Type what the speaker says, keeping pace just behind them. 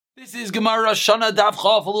This is Gemara Shana Daf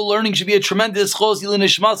Chaf. A little learning should be a tremendous chos Ilin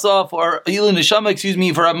Nishmasa for Ilin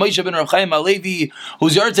Nishama, for Rav Moshe ben Rav Chaim Halevi,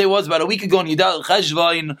 whose yahrzeit was about a week ago in Yudal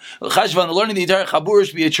Cheshvan. The learning the entire Chabur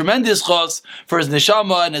should be a tremendous chos for his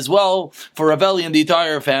neshama and as well for Rav Eli and the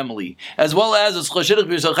entire family, as well as a choshidach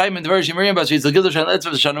b'Yisrael Chaim and Dvar Shemiriam Bas Yisrael Gidol Shan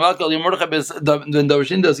Letzv Shanavakal Yomordechai ben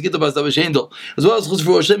Darshinda Gidol Bas Davishendel, as well as chos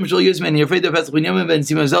for Hashem Mishal Yisman Yafrei Pesach Binyamin ben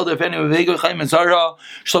Simon Zelda Fanim Vego Chaim and Sarah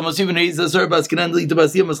Shlomo Sivin Reiz Sar Bas Kenan Lik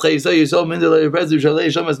Bas Yom Chai Yisrael Mindel Rezu Shalei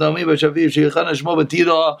Shamas Naomi Bashavi Sheikhana Shmo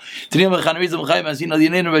Batira Triyam Khanrizim Chaim Asin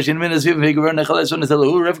Adinin Bashin Minas Viv Governor Khalas Son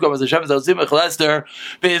Salahu Rivka was the Shabbos Alzim Chlaster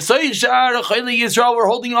Besoy Shar Chayli Yisrael. We're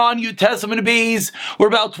holding on you Testament Bees. We're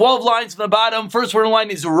about 12 lines from the bottom. First word in line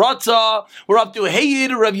is Ratza. We're up to Hayid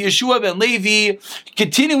Rav Yeshua ben Levi,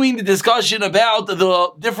 continuing the discussion about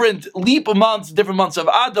the different leap months, different months of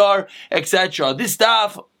Adar, etc. This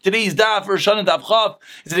staff, today's daf for Shana Daf Chaf,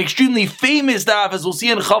 is an extremely famous daf, as we'll see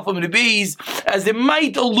in Chafam and Beis, as it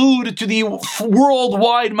might allude to the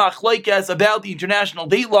worldwide machlaikas about the international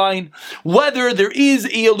dateline, whether there is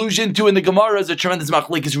a allusion to in the Gemara as a tremendous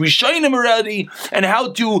machlaikas Rishayim already, and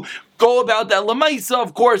how to go about that. Lamaisa,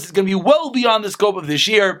 of course, is going to be well beyond the scope of this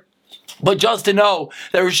year. But just to know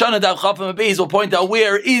that Rishana Daf Chafam Beis will point out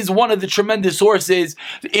where is one of the tremendous sources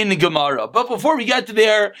in the Gemara. But before we get to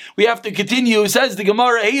there, we have to continue. Says the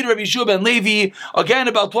Gemara, Hey Rabbi Yeshua ben Levi, again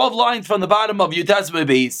about 12 lines from the bottom of Yudasma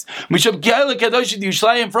Beis. Mishab Gehel Kadosh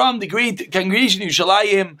Yerushalayim, from the great congregation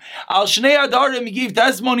Yerushalayim. Al Shnei Adarim, he gave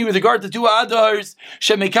testimony with regard to two Adars.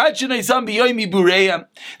 Shemekach Neisam B'Yomi Bureim,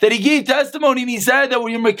 that he gave testimony and he said that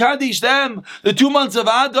when you Mekadesh them, the 2 months of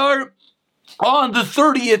Adar, on the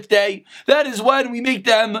 30th day, that is when we make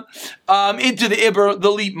them into the Iber,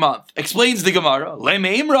 the leap month. Explains the Gemara.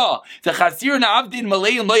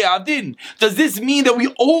 Does this mean that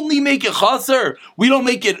we only make it chaser? We don't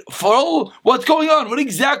make it full? What's going on? What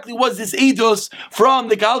exactly was this edus from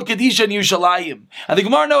the Kal Kadisha and Yerushalayim? And the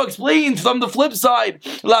Gemara now explains from the flip side.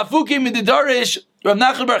 Lafukim in the Darish, Rav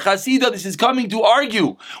Nachman bar Chasida, this is coming to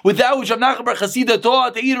argue with that which Rav Nachman bar Chasida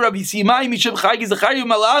taught to eat Rabbi Simai Mishum Chagi Zachariah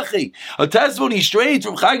Malachi. A testimony straight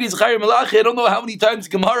from Chagi Zachariah Malachi. I don't know how many times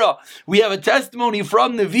Gemara we have a testimony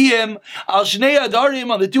from Nevi'im Al Shnei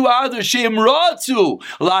Adarim, on the two Adar Shem Ratzu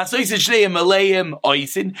Lasois Shneim Aleim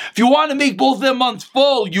Oisin. If you want to make both of them months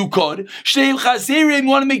full, you could. Shneim Chaserim, you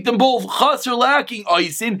want to make them both Chaser lacking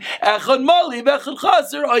Oisin. Echad Mali Echad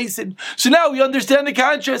Chaser Oisin. So now we understand the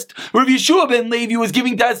contrast. Rav Yeshua ben Levi was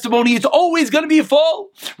giving testimony, it's always going to be full.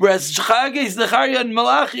 Whereas Chagi, Zechariah, and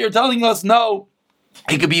Malachi are telling us, no,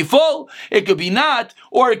 it could be full, it could be not,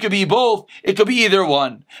 or it could be both. It could be either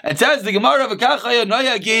one. And says the Gemara of Akachaya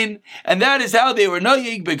Noyagin, and that is how they were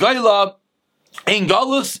Noyag Begoyla in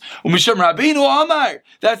Galus, Umisham Rabbeinu Amar.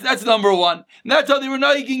 That's number one. And that's how they were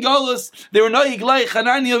Noyig in Galus. They were Noyig like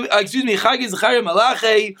Chagi Zechariah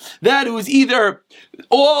Malachi, that it was either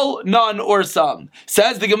all, none, or some.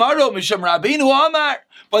 Says the Gemara, Umisham Rabbeinu Amar.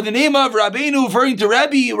 By the name of Rabbeinu, referring to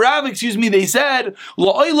Rav, they said,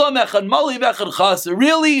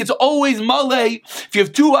 really, it's always Malay. If you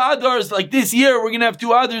have two Adars, like this year, we're going to have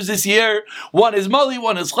two Adars this year. One is Malay,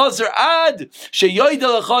 one is Chaser.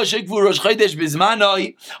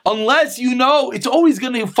 Unless you know, it's always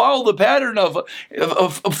going to follow the pattern of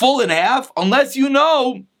full and half, unless you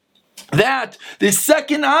know that the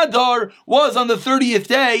second Adar was on the 30th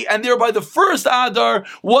day, and thereby the first Adar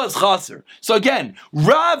was Chaser. So again,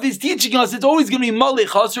 Rav is teaching us it's always going to be Malay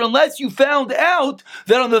Chaser, unless you found out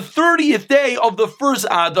that on the 30th day of the first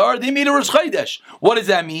Adar, they made a Rosh Chodesh. What does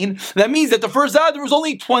that mean? That means that the first Adar was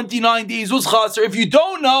only 29 days, was Chaser. If you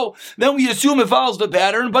don't know, then we assume it follows the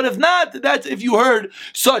pattern, but if not, that's if you heard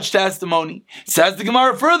such testimony. Says the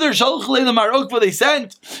Gemara further, Shalach le'le Mar Okva, they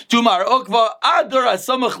sent to Mar Okva, Adar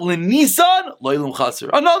asamach l'Nisan, loylum chaser.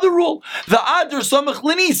 Another rule, the Adar samach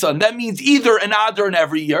l'Nisan, that means either an Adar in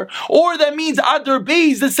every year, or that means Adar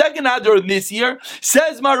Beis, the second Adar in this year.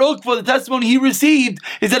 Says Mar Okva, the testimony he received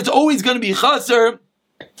is that it's always going to be chaser.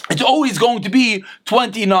 It's always going to be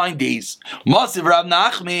 29 days. Masiv Rav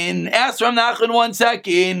Nachman, ask Rav Nachman 1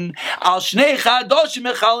 second. Al Shnei Chadoshim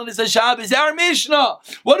Mechalin is a Shabbos. Our Mishnah.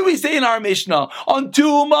 What do we say in our Mishnah? On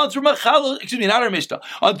 2 months, not our Mishnah.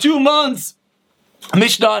 On 2 months,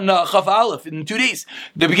 Mishnah on Chaf Aleph in 2 days,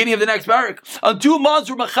 the beginning of the next parak. On 2 months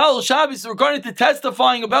from Machal Shabbos, regarding to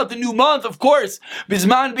testifying about the new month, of course,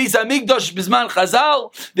 Bisman Beis Hamikdash, Bisman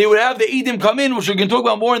Chazal, they would have the Eidim come in, which we're going to talk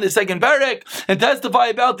about more in the second parak, and testify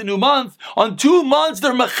about the new month. On 2 months,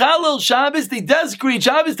 they're Machal Shabbos, they desecrate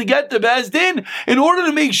Shabbos to get the Beis Din in order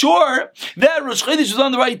to make sure that Rosh Chodesh was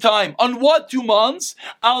on the right time. On what 2 months?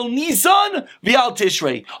 Al Nisan v'al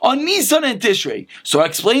Tishrei. On Nisan and Tishrei. So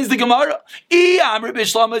explains the Gemara.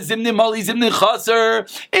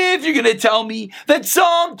 If you're going to tell me that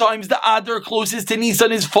sometimes the Adar closest to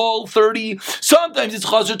Nisan is fall 30, sometimes it's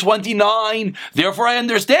Chaser 29, therefore I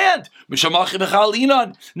understand.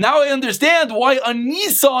 Now I understand why on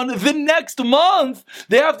Nisan, the next month,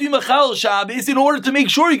 they have to be Mechal Shabbos in order to make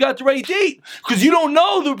sure you got the right date. Because you don't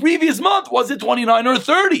know the previous month, was it 29 or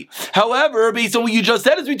 30? However, based on what you just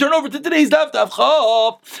said, as we turn over to today's Daf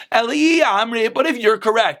Chav, Eli Amri, but if you're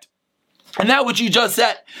correct, and that which you just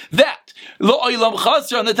said, that Lo Olam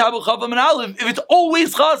Chaser on the Tabu Chav and Aleph, if it's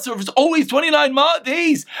always Chaser, if it's always 29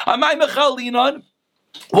 days, Amay Mechalinan.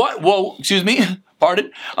 What? Whoa, excuse me.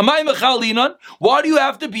 Pardon? Amay Mechalinan. Why do you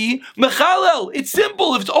have to be Mechalel? It's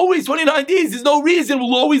simple. If it's always 29 days, there's no reason.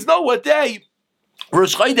 We'll always know what day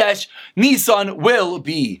Rosh Chodesh Nisan will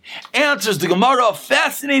be. Answers the Gemara,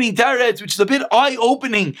 fascinating teretz, which is a bit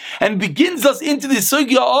eye-opening and begins us into the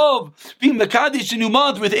sugya of being Mekadesh a new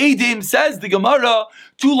month with Eidim. Says the Gemara,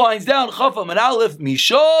 2 lines down, Chafam and Aleph,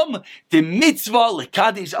 Mishom the mitzvah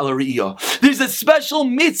lekadesh al riyah. There's a special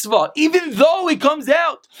mitzvah, even though it comes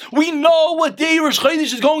out. We know what day Rosh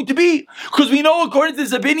Chodesh is going to be, because we know according to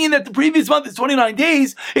this opinion that the previous month is 29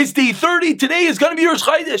 days. It's day 30. Today is going to be Rosh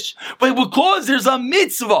Chodesh, but because there's a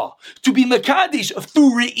mitzvah to be mekadesh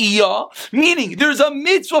through re'iyah, meaning there's a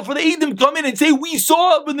mitzvah for the Eidim to come in and say, we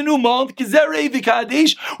saw in the new month, Kizerei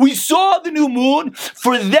v'kadesh, we saw the new moon,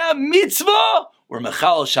 for that mitzvah, or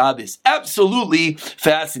Mechal Shabbos. Absolutely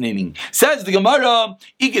fascinating. Says the Gemara,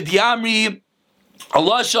 Iket Yamri,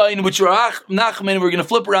 Allah in which Rav Nachman, we're going to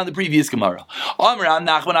flip around the previous Gemara. Now Rav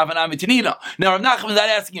Nachman is not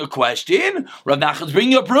asking a question. Rav Nachman is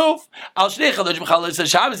bringing a proof. Al Shnei Chadash Mechal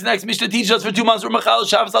Shabbos. The next Mishnah teaches us for 2 months. Mechal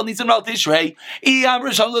Shabbos al Nisan al Tishrei. If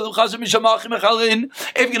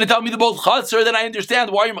you're going to tell me they're both Chaser, then I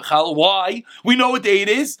understand why you're Mechal. Why? We know what day it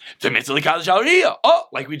is. It's a Mitzvah Lekadosh al Riyah. Oh,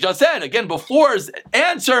 like we just said again before's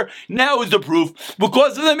answer. Now is the proof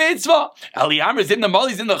because of the mitzvah. Eliyamr is in the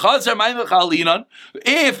Mali, in the Chaser. My Mechalinan.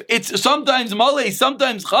 If it's sometimes Malay,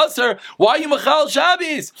 sometimes Chaser, why are you Mechal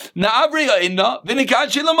Shabbos?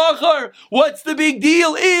 What's the big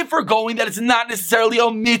deal if we're going that it's not necessarily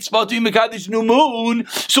a mitzvah to be Mekadesh new moon?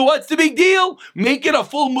 So what's the big deal? Make it a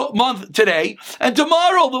full month today, and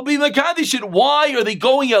tomorrow they'll be Mekadesh it. Why are they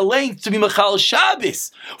going at length to be Mechal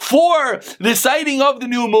Shabbos for the sighting of the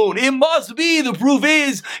new moon? It must be, the proof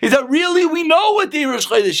is that really we know what the Rosh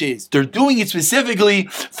Chodesh is. They're doing it specifically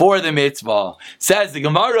for the mitzvah. Says the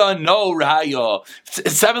Gemara, no raya.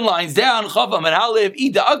 7 lines down, Chavam and Aleph,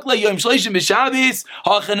 Ida Akla Yom Shleishim B'Shabbos,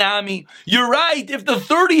 Hachanami. You're right. If the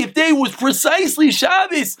 30th day was precisely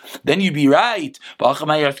Shabbos, then you'd be right. The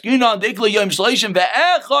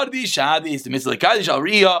mitzvah Kadesh Al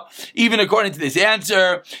Riyah, even according to this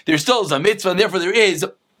answer, there still is a mitzvah, and therefore there is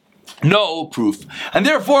no proof. And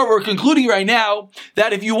therefore we're concluding right now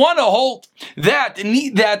that if you want to hold that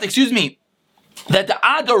the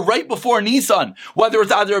Adar right before Nisan, whether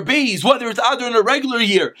it's Adar Beis, whether it's Adar in a regular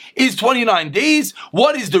year, is 29 days.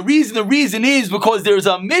 What is the reason? The reason is because there's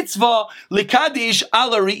a mitzvah, Lekadesh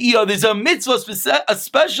ala Re'iyah. There's a mitzvah, a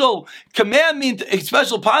special commandment, a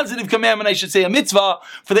special positive commandment, I should say, a mitzvah,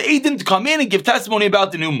 for the Eidim to come in and give testimony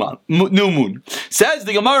about the new moon. Says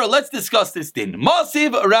the Gemara, let's discuss this thing.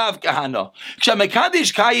 Masiv Rav Kahana.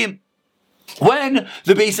 K'shamekadesh Kayim. When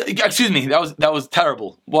the base, excuse me, that was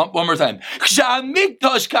terrible. One more time.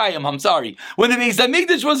 K'shamikdash Kayim. I'm sorry. When the Beis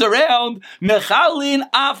Hamikdash was around, Mechalin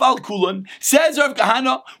Af Al Kulan. Says Rav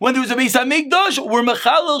Kahana, when there was a Beis Hamikdash, we're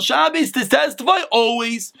Mechalil Shabbos to testify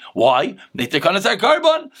always. Why?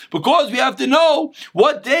 Because we have to know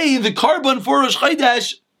what day the carbon for Rosh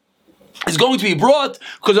Chodesh is going to be brought,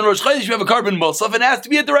 because on Rosh Chodesh we have a carbon musaf and it has to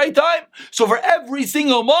be at the right time. So for every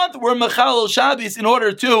single month we're Mechalel Shabbos in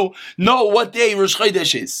order to know what day Rosh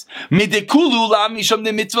Chodesh is.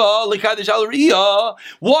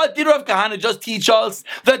 What did Rav Kahana just teach us?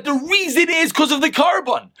 That the reason is because of the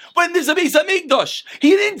carbon. When there's a Beis Hamikdash,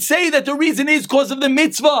 he didn't say that the reason is because of the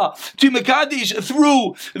mitzvah to Mekadesh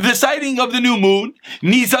through the sighting of the new moon.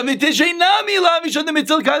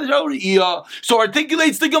 So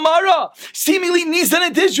articulates the Gemara. Seemingly Nisan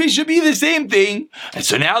and Tishrei should be the same thing. And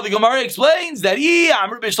so now the Gemara explains that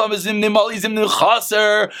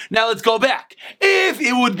now let's go back. If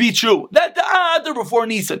it would be true that the Adar before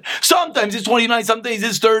Nisan. Sometimes it's 29, sometimes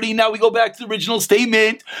it's 30. Now we go back to the original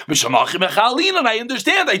statement. And I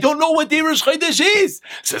understand. I don't know what day Rosh Chodesh is.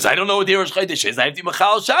 Says, I don't know what day Rosh Chodesh is. I have to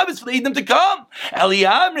Mechal Shabbos for the Eidim to come.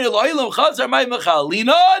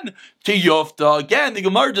 To Yofta. Again, the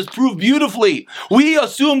Gemara just proved beautifully. We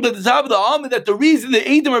assumed at the top of the Amid that the reason the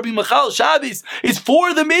Eidim are being Mechal Shabbos is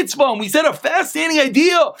for the mitzvah. And we said a fascinating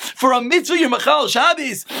idea for a mitzvah, your Mechal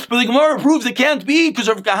Shabbos. But the Gemara proves it can't be because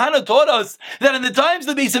Rav Kahana taught us that in the times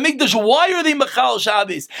of the Beis HaMikdash, why are they Mechal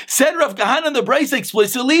Shabbos? Said Rav Kahana in the Brisa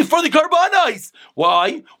explicitly for the Karbanos.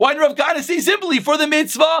 Why? Why did Rav Kahana say simply for the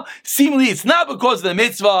mitzvah? Seemingly it's not because of the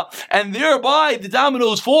mitzvah. And thereby the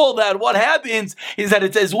dominoes fall that what happens is that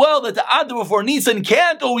it's as well that the Adar before Nisan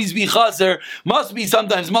can't always be Chaser, must be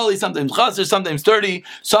sometimes Mali, sometimes Chaser, sometimes 30,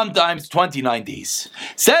 sometimes 29 days.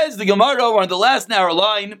 Says the Gemara, we're on the last narrow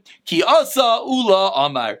line, Ki Asa Ula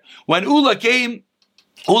Amar. When Ula came,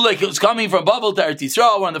 Ula was coming from Babel to Eretz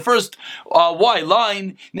Yisrael. We're on the first Y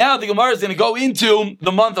line. Now the Gemara is going to go into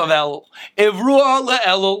the month of Elul. Ivruah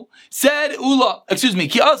le'Elul. Said Ula,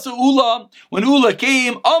 Ki Asa Ula, when Ula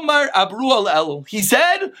came, Amar Abruah le'Elul. He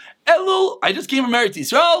said, Elul, I just came from Eretz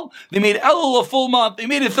Yisrael. They made Elul a full month. They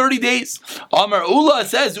made it 30 days. Amar Ula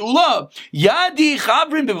says, Ula, Yadi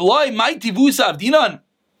Chavrin Bivloi Maitivusa Avdinan.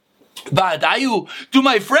 Do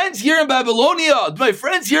my friends here in Babylonia, do my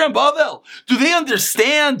friends here in Bavel, do they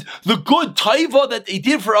understand the good taiva that they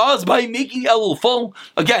did for us by making Elul full?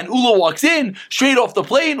 Again, Ula walks in, straight off the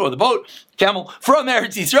plane or the boat, camel, from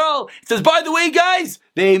Eretz Yisrael. It says, by the way, guys,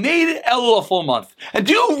 they made Elul a full month. And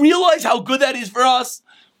do you realize how good that is for us?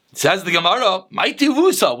 Says the Gemara,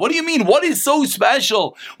 Maitivusa. What do you mean? What is so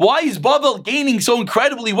special? Why is Bavel gaining so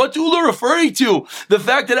incredibly? What's Ula referring to? The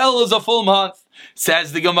fact that Elul is a full month.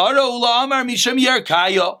 Says the Gemara, Ula Amar Misham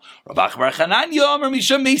Yerkaya, Rav Achbar Chananya Amar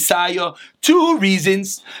Misham Mesaya. Two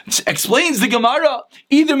reasons. Explains the Gemara.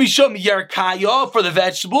 Either Misham Yerkaya for the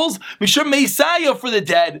vegetables, Misham Mesaya for the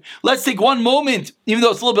dead. Let's take one moment, even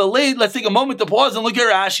though it's a little bit late, let's take a moment to pause and look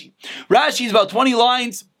at Rashi. Rashi is about 20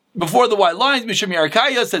 lines before the white lines. Misham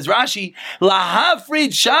Yerkaya says Rashi,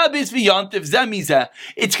 Lahafrid Shabbos v'Yontif Zemizeh.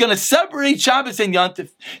 It's going to separate Shabbos and Yontif.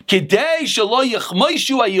 Kedei shelo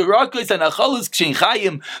yechmoishu ha'yirakos and achalos k'shein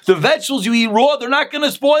chayim. The vegetables you eat raw, they're not going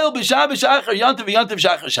to spoil b'Shabbos shachar Yontif v'Yontif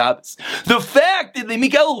shachar Shabbos. The fact that they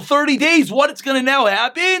make Elul 30 days, what it's going to now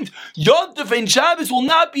happen? Yontif and Shabbos will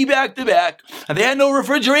not be back to back, and they had no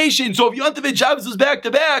refrigeration. So if Yontif and Shabbos was back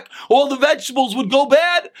to back, all the vegetables would go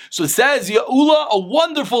bad. So it says Yaula, a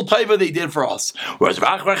wonderful taiva they did for us. Whereas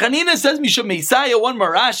Rav Chanina says Misham Mesaya, one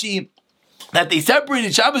Marashi, that they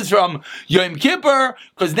separated Shabbos from Yom Kippur,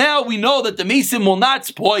 because now we know that the Mesim will not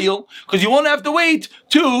spoil, because you won't have to wait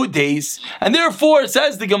 2 days. And therefore,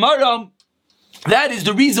 says the Gemara, that is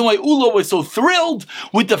the reason why Ula was so thrilled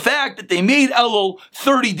with the fact that they made Elul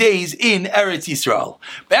 30 days in Eretz Yisrael.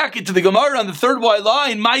 Back into the Gemara on the third Y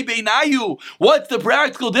line, My Beinayu. What's the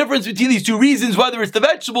practical difference between these two reasons, whether it's the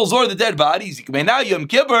vegetables or the dead bodies? Yom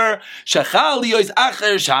Kippur, Shachal Yois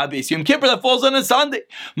Acher Shabbos. Yom Kippur that falls on a Sunday.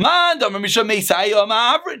 The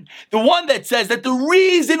one that says that the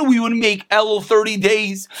reason we would make Elul 30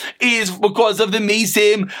 days is because of the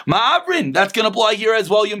Mesim Ma'avrin. That's going to apply here as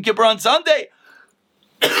well, Yom Kippur on Sunday.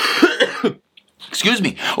 Excuse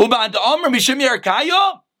me. According to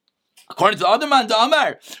the other man, the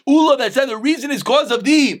Amar, Ula that said the reason is because of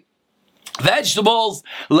the vegetables.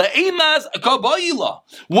 Le'emas kabayila.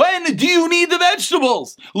 When do you need the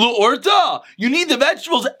vegetables? L'orta. You need the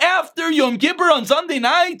vegetables after Yom Kippur on Sunday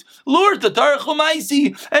night. L'orta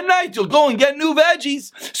tarachumaisi. At night you'll go and get new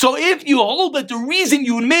veggies. So if you hold that the reason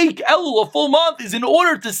you make Elul a full month is in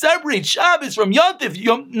order to separate Shabbos from Yontif,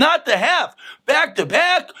 not to have back to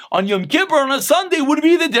back on Yom Kippur on a Sunday would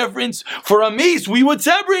be the difference. For a mace we would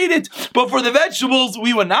separate it, but for the vegetables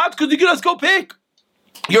we would not, because you could just go pick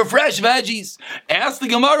your fresh veggies. Ask the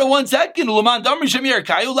Gemara 1 second. It's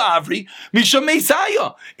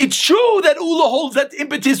true that Ula holds that the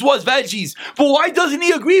impetus was veggies, but why doesn't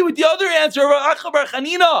he agree with the other answer of Achabar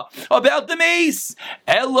Chanina about the mace?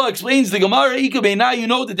 Ella explains the Gemara. You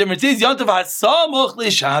know the difference is Yontav hasamuch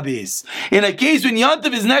leShabbos. In a case when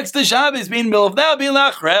Yontav is next to Shabbos, being milvna being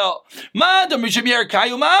lachrel,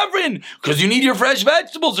 because you need your fresh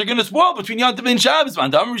vegetables. They're going to spoil between Yontav and Shabbos.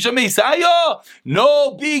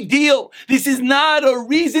 No big deal. This is not a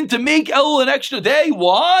reason to make Elul an extra day.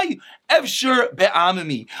 Why? Efshir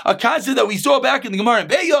be'amimi, a concept that we saw back in the Gemara in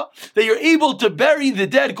Beya, that you're able to bury the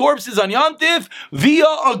dead corpses on Yom Tif via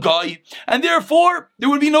a guy, and therefore there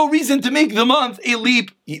would be no reason to make the month a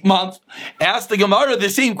leap month. Ask the Gemara the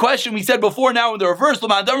same question we said before, now in the reverse.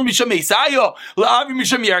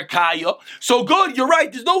 So good, you're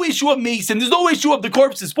right, there's no issue of mason, there's no issue of the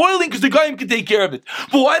corpses spoiling because the Goyim can take care of it.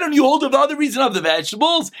 But why don't you hold of the other reason of the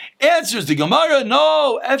vegetables? Answers the Gemara,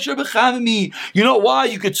 no, Efshir b'chamimi. You know why?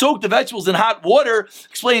 You could soak the vegetables in hot water.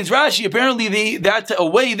 Explains Rashi, apparently that's a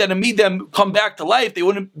way that it made them come back to life. They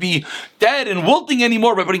wouldn't be dead and wilting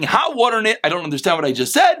anymore by putting hot water in it. I don't understand what I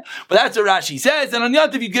just said, but that's what Rashi says. And on Yom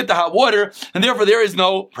Tov you get the hot water, and therefore there is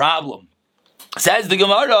no problem. Says the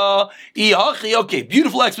Gemara, okay,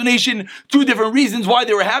 beautiful explanation. Two different reasons why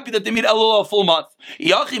they were happy that they made Elul a full month.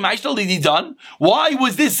 Why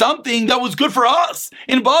was this something that was good for us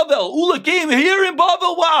in Bavel? Ula came here in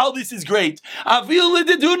Bavel. Wow, this is great.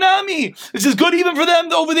 This is good even for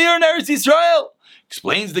them over there in Eretz Yisrael.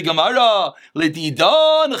 Explains the Gemara,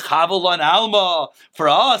 L'didan chavalan alma. For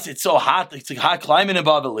us, it's so hot. It's a hot climate in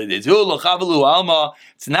Babel. L'didu l'chavalu alma.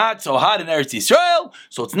 It's not so hot in Eretz Yisrael,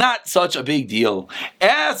 so it's not such a big deal.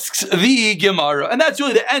 Asks the Gemara, and that's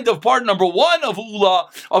really the end of part number 1 of Ula,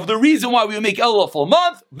 of the reason why we make Elul a full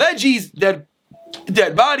month. Veggies,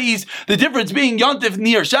 dead bodies, the difference being Yom Tov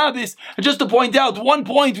near Shabbos. And just to point out one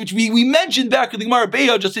point which we mentioned back in the Gemara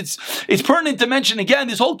Beya, just it's pertinent to mention again,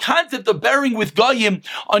 this whole concept of burying with Goyim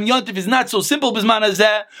on Yom Tov is not so simple. Bisman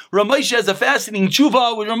hazeh, Ramesha has a fascinating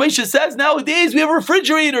tshuva where Ramesha says nowadays we have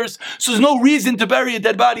refrigerators, so there's no reason to bury a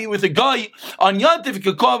dead body with a guy on Yom Tov. It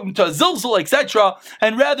could come to a zilzal, etc.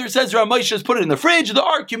 And rather, says Ramesha, has put it in the fridge. There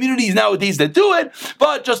are communities nowadays that do it,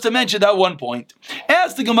 but just to mention that one point.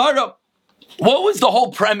 Ask the Gemara, what was the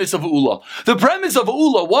whole premise of Ula? The premise of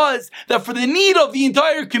Ula was that for the need of the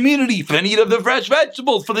entire community, for the need of the fresh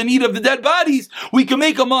vegetables, for the need of the dead bodies, we can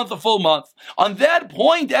make a month a full month. On that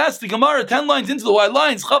point, ask the Gemara 10 lines into the white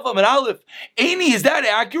lines, Chafam and Aleph, Eini, is that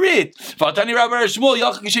accurate?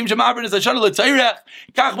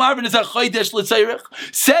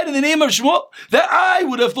 Said in the name of Shmuel that I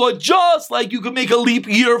would have thought just like you could make a leap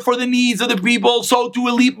year for the needs of the people, so to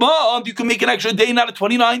a leap month, you can make an extra day, not a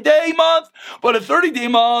 29-day month, but a 30-day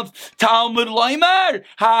month. Talmud Laimar,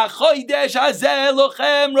 ha-chodesh hazeh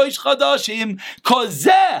lochem rosh chadashim,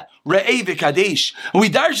 kozeh re'eh v'kadesh. We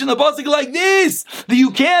darshan the pasuk like this, that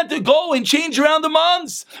you can't go and change around the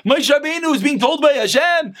months. Moshe Rabbeinu is being told by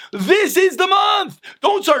Hashem, this is the month.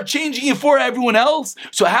 Don't start changing it for everyone else.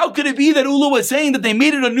 So how could it be that Ula was saying that they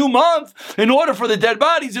made it a new month in order for the dead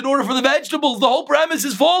bodies, in order for the vegetables? The whole premise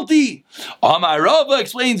is faulty. Amar Rava,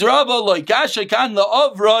 explains Rava, like kasha kan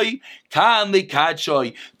la'avroi, kan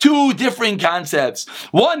likatshoi. Two different concepts.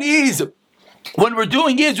 One is, when we're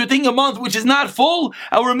doing is, we're taking a month which is not full,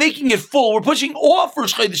 and we're making it full. We're pushing off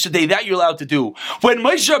Rosh Chodesh today. That you're allowed to do. When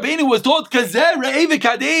Moshe Rabbeinu was taught Kazeh Re'eh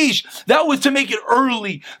V'Kadesh, that was to make it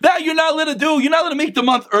early. That you're not allowed to do. You're not allowed to make the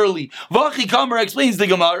month early. Vachi Kamer explains the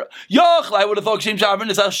Gemara. Yoch, I would have thought Shem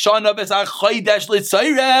Shavrin is Shana B'Sach Chodesh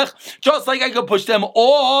L'Tzayrech. Just like I could push them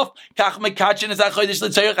off. Kach Mekachin is Chodesh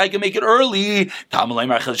L'Tzayrech. I can make it early. Tamalei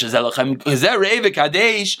Marchel Shazelachem Kazeh Re'eh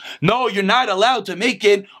V'Kadesh. No, you're not allowed to make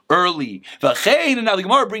it early. And now the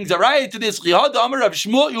Gemara brings a riot to this. We put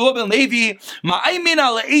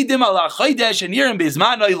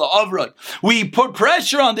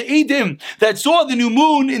pressure on the Eidim that saw the new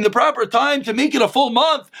moon in the proper time to make it a full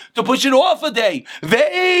month, to push it off a day. If the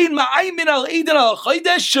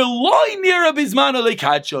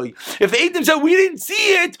Eidim said we didn't see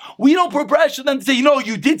it, we don't put pressure on them to say,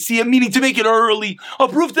 you did see it, meaning to make it early. A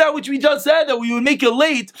proof to that which we just said, that we would make it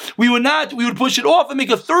late, we would push it off and make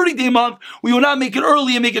a 30-day month, we will not make it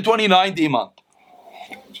early and make a 29-day month.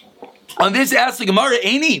 On this, ask the Gemara,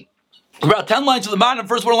 Eini, about 10 lines to the bottom,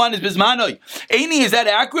 first one line is Bismanoi. Eini, is that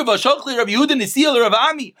accurate? Vashokli Rav Yehuda Nisiel Rav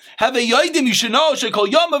Ami. Have a Yoidim, you should know,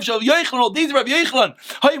 Shekol Yom of Shav Yoichlon, all days of Rav Yoichlon.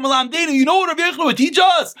 Hay Malamdenu, you know what Rav Yoichlon would teach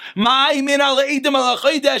us? Ma'ai min ala Eidim ala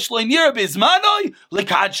Chodesh Loinir Bismanoi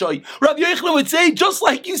Lekadshoi. Rav Yoichlon would say, just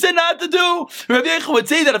like you said not to do. Rav Yoichlon would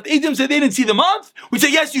say that if Eidim said they didn't see the month, we'd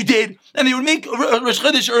say, yes, you did. And they would make Rosh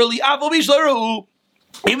Chodesh early. Avol Bish L'Ra'u.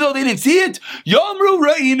 Even though they didn't see it, Yomru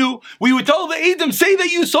Ra'inu, we would tell the Eidim, say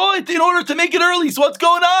that you saw it in order to make it early. So what's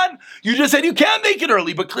going on? You just said you can't make it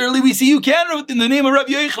early, but clearly we see you can in the name of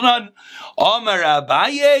Rabbi Yochanan. Amar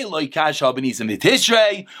Abaye, loikash ha-b'nisim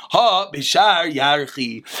v'tishrei, ha-b'shar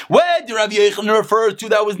yarchi. When did Rabbi Yochanan refer to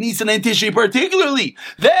that was Nisan and Tishrei particularly?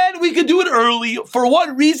 Then we could do it early. For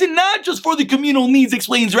what reason? Not just for the communal needs,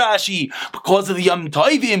 explains Rashi, because of the Yom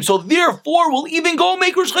Tovim. So therefore, we'll even go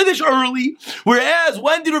make Rosh Chodesh early. Whereas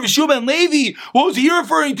when did Rav Yeshua ben Levi, what was he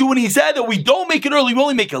referring to when he said that we don't make it early, we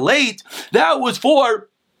only make it late? That was for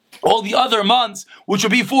all the other months, which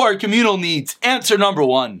would be for communal needs. Answer number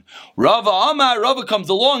one. Rava Amar, Rava comes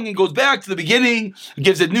along and goes back to the beginning,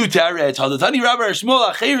 gives it new teretz. Hadatani Rabbi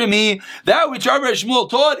Shmuel Acherimi, that which Rabbi Shmuel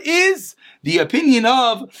taught is the opinion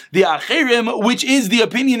of the Acherim, which is the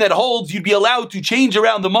opinion that holds you'd be allowed to change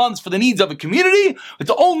around the months for the needs of a community. It's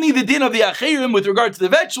only the din of the Acherim with regard to the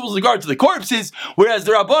vegetables, with regard to the corpses, whereas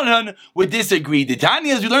the Rabbanan would disagree. The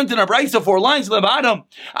Tanya, as we learned in our Brisa, 4 lines on the bottom,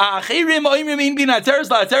 Acherim oimrim bin ateres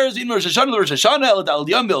la'ateres in Rosh Hashanah l'Rosh Hashanah el dal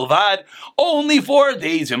yom bilvad, only 4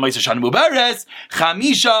 days. In Rosh Hashanah mubares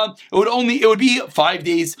chamisha, it would be 5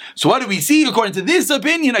 days. So what do we see according to this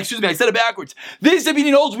opinion? Excuse me, I said it backwards. This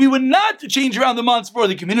opinion holds we would not change around the months for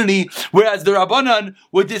the community, whereas the Rabbanan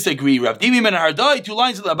would disagree. Rav Dimi ben Hardai, 2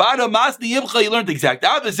 lines at the bottom, Masni Yibcha, he learned the exact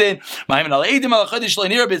opposite. Maimin al Eidim al Chadish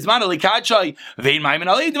Leinir Bizman al Ikachai, Vein Maimin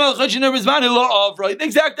al Eidim al Chadish Leinir Bizman al Avroi. The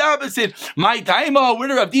exact opposite. My taima, where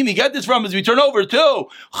did Rav Dimi get this from? As we turn over to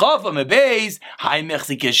Chafa Mebeis, Hai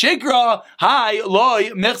Mechsi Keshikra, Hai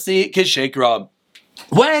Loi Mechsi Keshikra.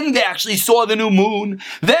 When they actually saw the new moon,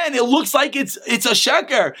 then it looks like it's a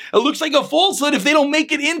sheker. It looks like a falsehood if they don't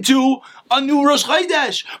make it into a new Rosh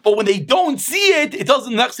Chodesh. But when they don't see it, it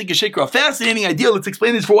doesn't nechsik a shikra. Fascinating idea. Let's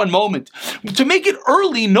explain this for one moment. To make it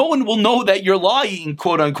early, no one will know that you're lying,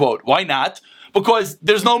 quote unquote. Why not? Because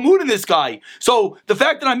there's no moon in the sky. So the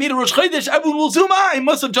fact that I made a Rosh Chodesh, everyone will assume, I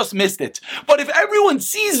must have just missed it. But if everyone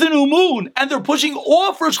sees the new moon and they're pushing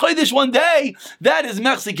off Rosh Chodesh one day, that is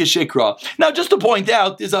Mechsik Shikra. Now, just to point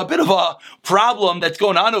out, there's a bit of a problem that's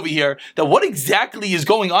going on over here, that what exactly is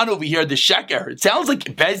going on over here, the Sheker? It sounds like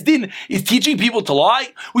Bezdin is teaching people to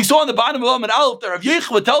lie. We saw on the bottom of Amud Aleph that Rav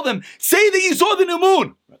Yechva would tell them, say that you saw the new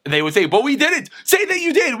moon. They would say, but we didn't. Say that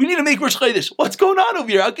you did. We need to make Rosh Chodesh. What's going on over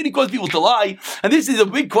here? How can he cause people to lie? And this is a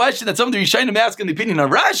big question that some of the Rishonim ask in the opinion of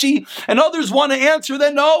Rashi, and others want to answer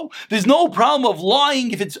that no, there's no problem of lying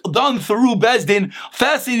if it's done through Bezdin.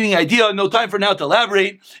 Fascinating idea. No time for now to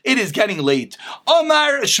elaborate. It is getting late.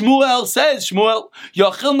 Omar Shmuel says, Shmuel,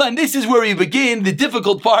 Yachilna, and this is where we begin the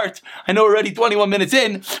difficult part. I know already 21 minutes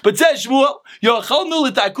in, but says Shmuel,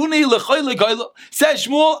 says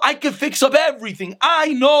Shmuel, I can fix up everything.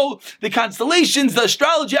 I know the constellations, the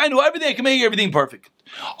astrology, I know everything, I can make everything perfect.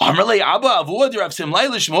 Really? Do you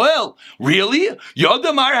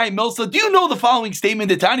know the following statement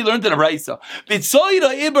that Tani learned in a Brisa? The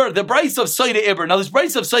Brisa of Saida Iber. Now this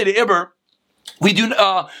Brisa of Saida Iber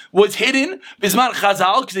was hidden Bisman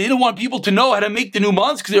Chazal because they didn't want people to know how to make the new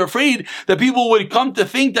months because they were afraid that people would come to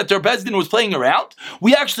think that their Bezdin was playing around.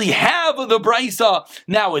 We actually have the Brisa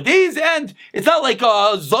nowadays, and it's not like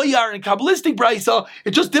a Zoyar and Kabbalistic Brisa,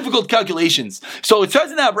 it's just difficult calculations. So it says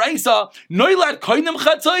in that Brisa, Noilat Koinem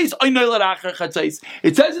Chatzais, or Noilat Acher Chatzais.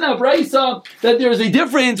 It says in that Brisa that there is a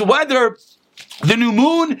difference whether the new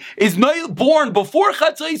moon is born before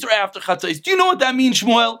Chatzais or after Chatzais. Do you know what that means,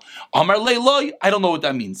 Shmuel? Amar leiloi, I don't know what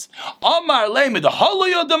that means. Amar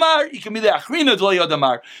leimedahaloyodamar,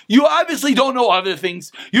 ikamidachrina. You obviously don't know other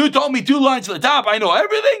things. You told me 2 lines to the top, I know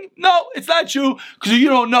everything. No, it's not true, because you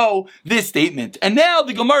don't know this statement. And now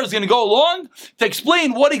the Gemara is going to go along to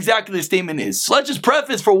explain what exactly this statement is. So let's just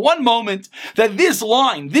preface for one moment that this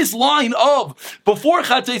line of before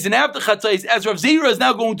Chatzais and after Chatzais, as Rav Zera is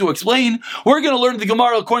now going to explain, we're going to learn the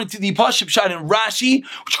Gemara according to the Pashut Pshat in Rashi,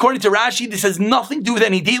 which according to Rashi, this has nothing to do with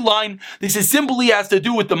any date line. This is simply has to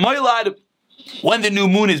do with the Moilad, when the new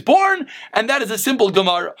moon is born, and that is a simple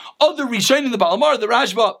Gemara. Other Rishonim, the Balamar, the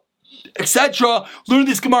Rashba, etc., learn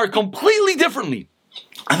this Gemara completely differently.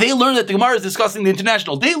 And they learn that the Gemara is discussing the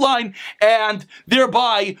international date line, and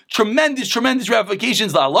thereby tremendous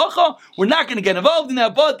ramifications. La halacha. We're not going to get involved in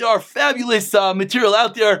that, but there are fabulous material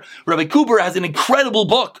out there. Rabbi Kuber has an incredible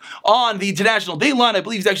book on the international date line. I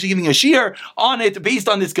believe he's actually giving a shiur on it based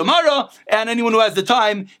on this Gemara, and anyone who has the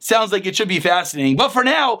time, sounds like it should be fascinating. But for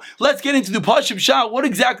now, let's get into the Pashut Pshat. What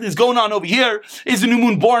exactly is going on over here? Is the new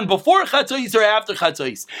moon born before Chatzos or after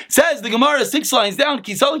Chatzos? Says the Gemara 6 lines down,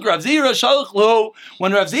 Kisalik Rav Zera Shalach Lo,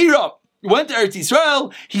 when Rav Zera went to Eretz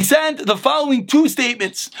Yisrael, he sent the following 2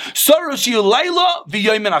 statements.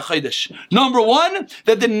 Number 1,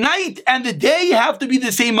 that the night and the day have to be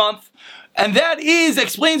the same month. And that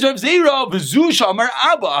explains Rav Zera, V'zu Shamar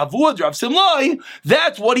Abba Avud Rav Simlai.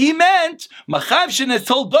 That's what he meant. Machavshin es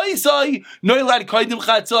Toldoisai Noilad Kaidim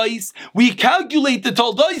Chatzais. We calculate the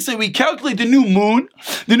Toldoisai. We calculate the new moon.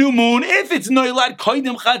 The new moon, if it's Noilad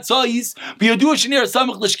Kaidim Chatzais, B'Yadu Shnir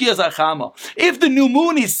Samach L'Shkias Achama. If the new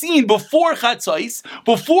moon is seen before Chatzais,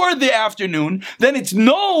 before the afternoon, then it's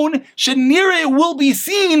known Shnir will be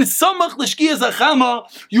seen Samach L'Shkias Achama.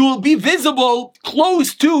 You will be visible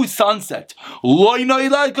close to sunset. You will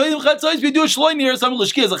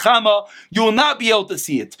not be able to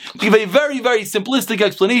see it. Give a very, very simplistic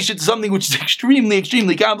explanation to something which is extremely,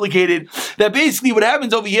 extremely complicated. That basically what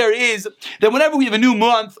happens over here is that whenever we have a new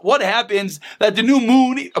month, what happens? That the new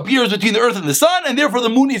moon appears between the earth and the sun, and therefore the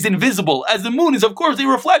moon is invisible, as the moon is, of course, a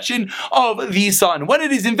reflection of the sun. When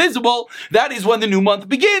it is invisible, that is when the new month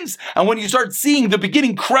begins. And when you start seeing the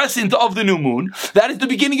beginning crescent of the new moon, that is the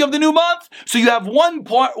beginning of the new month. So you have one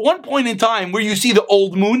point in time where you see the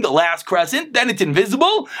old moon, the last crescent, then it's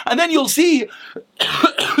invisible, and then you'll see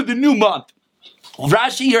the new month.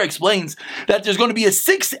 Rashi here explains that there's going to be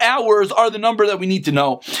 6 hours are the number that we need to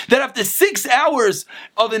know. That after 6 hours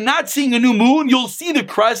of not seeing a new moon, you'll see the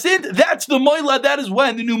crescent. That's the moila. That is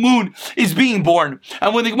when the new moon is being born.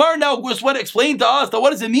 And when the Gemara now was what explained to us, that what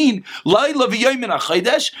does it mean? Laila v'yomin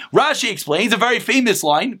ha'chaydesh. Rashi explains a very famous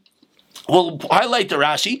line. We'll highlight the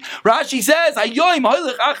Rashi. Rashi says,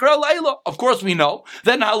 of course we know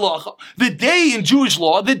that in halacha, the day in Jewish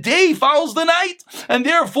law, the day follows the night. And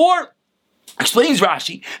therefore, explains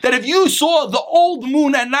Rashi, that if you saw the old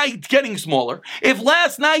moon at night getting smaller, if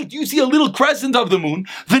last night you see a little crescent of the moon,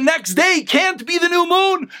 the next day can't be the new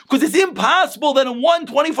moon, because it's impossible that in one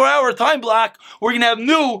 24-hour time block, we're going to have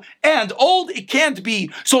new and old. It can't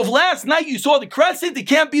be. So if last night you saw the crescent, it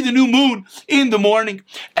can't be the new moon in the morning.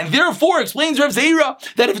 And therefore, explains Rav Zera,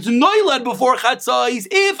 that if it's noilad before Chatzais,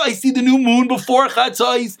 if I see the new moon before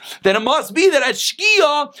Chatzais, then it must be that at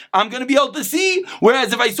Shkia, I'm going to be able to see,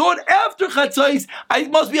 whereas if I saw it after Chatzais,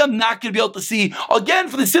 I'm not going to be able to see. Again,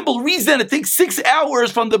 for the simple reason, it takes 6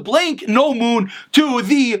 hours from the blank no moon to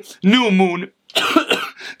the new moon.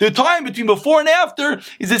 The time between before and after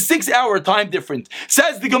is a 6-hour time difference.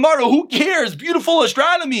 Says the Gemara, who cares? Beautiful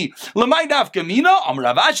astronomy. You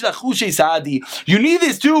need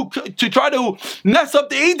this to try to mess up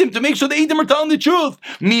the Eidim, to make sure the Eidim are telling the truth.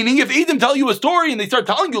 Meaning, if Eidim tell you a story and they start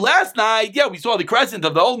telling you last night, yeah, we saw the crescent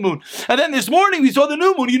of the old moon, and then this morning we saw the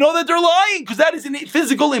new moon, you know that they're lying, because that is a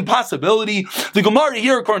physical impossibility. The Gemara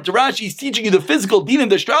here, according to Rashi, is teaching you the physical din of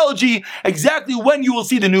the astrology, exactly when you will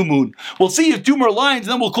see the new moon. We'll see if 2 more lines,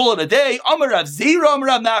 then we'll call it a day. Amar Rav Zera, Amar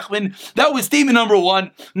Rav Nachman. That was statement number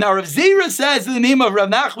 1. Now Rav Zera says in the name of Rav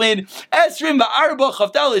Nachman, Esrim ba'arba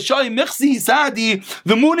chavtal l'shay michsi sadi.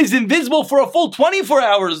 The moon is invisible for a full 24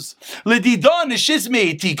 hours. L'didan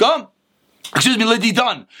nishisme etika.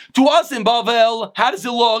 L'didan. To us in Bavel, how does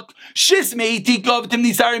it look? There's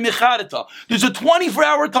a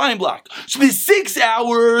 24-hour time block. So there's 6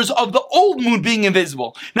 hours of the old moon being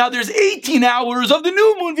invisible. Now there's 18 hours of the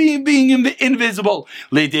new moon being invisible.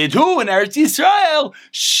 In Eretz Yisrael,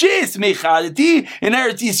 in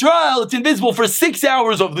Eretz Yisrael, it's invisible for 6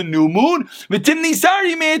 hours of the new moon, and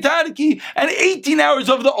 18 hours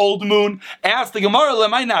of the old moon. Ask the Gemara,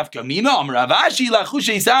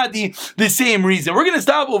 the same reason. We're going to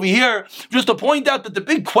stop over here just to point out that the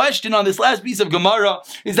big question on this last piece of Gemara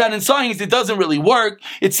is that in science it doesn't really work.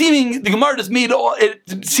 It's seeming the Gemara just made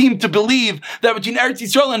it seem to believe that between Eretz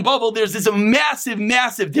Yisrael and Bavel there's this massive,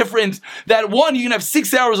 massive difference. That one you can have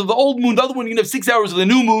 6 hours of the old moon, the other one you can have 6 hours of the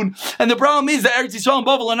new moon. And the problem is that Eretz Yisrael and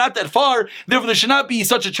Bavel are not that far. Therefore, there should not be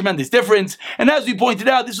such a tremendous difference. And as we pointed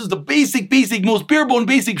out, this was the basic, most bare bone,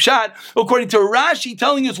 basic shot according to Rashi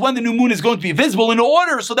telling us when the new moon is going to be visible in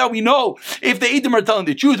order so that we know if the Eidim are telling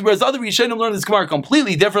the truth, whereas other Rishonim learn this Gemara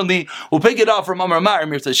completely differently. We'll pick it up from Amar Mar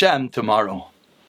Mir Hashem tomorrow.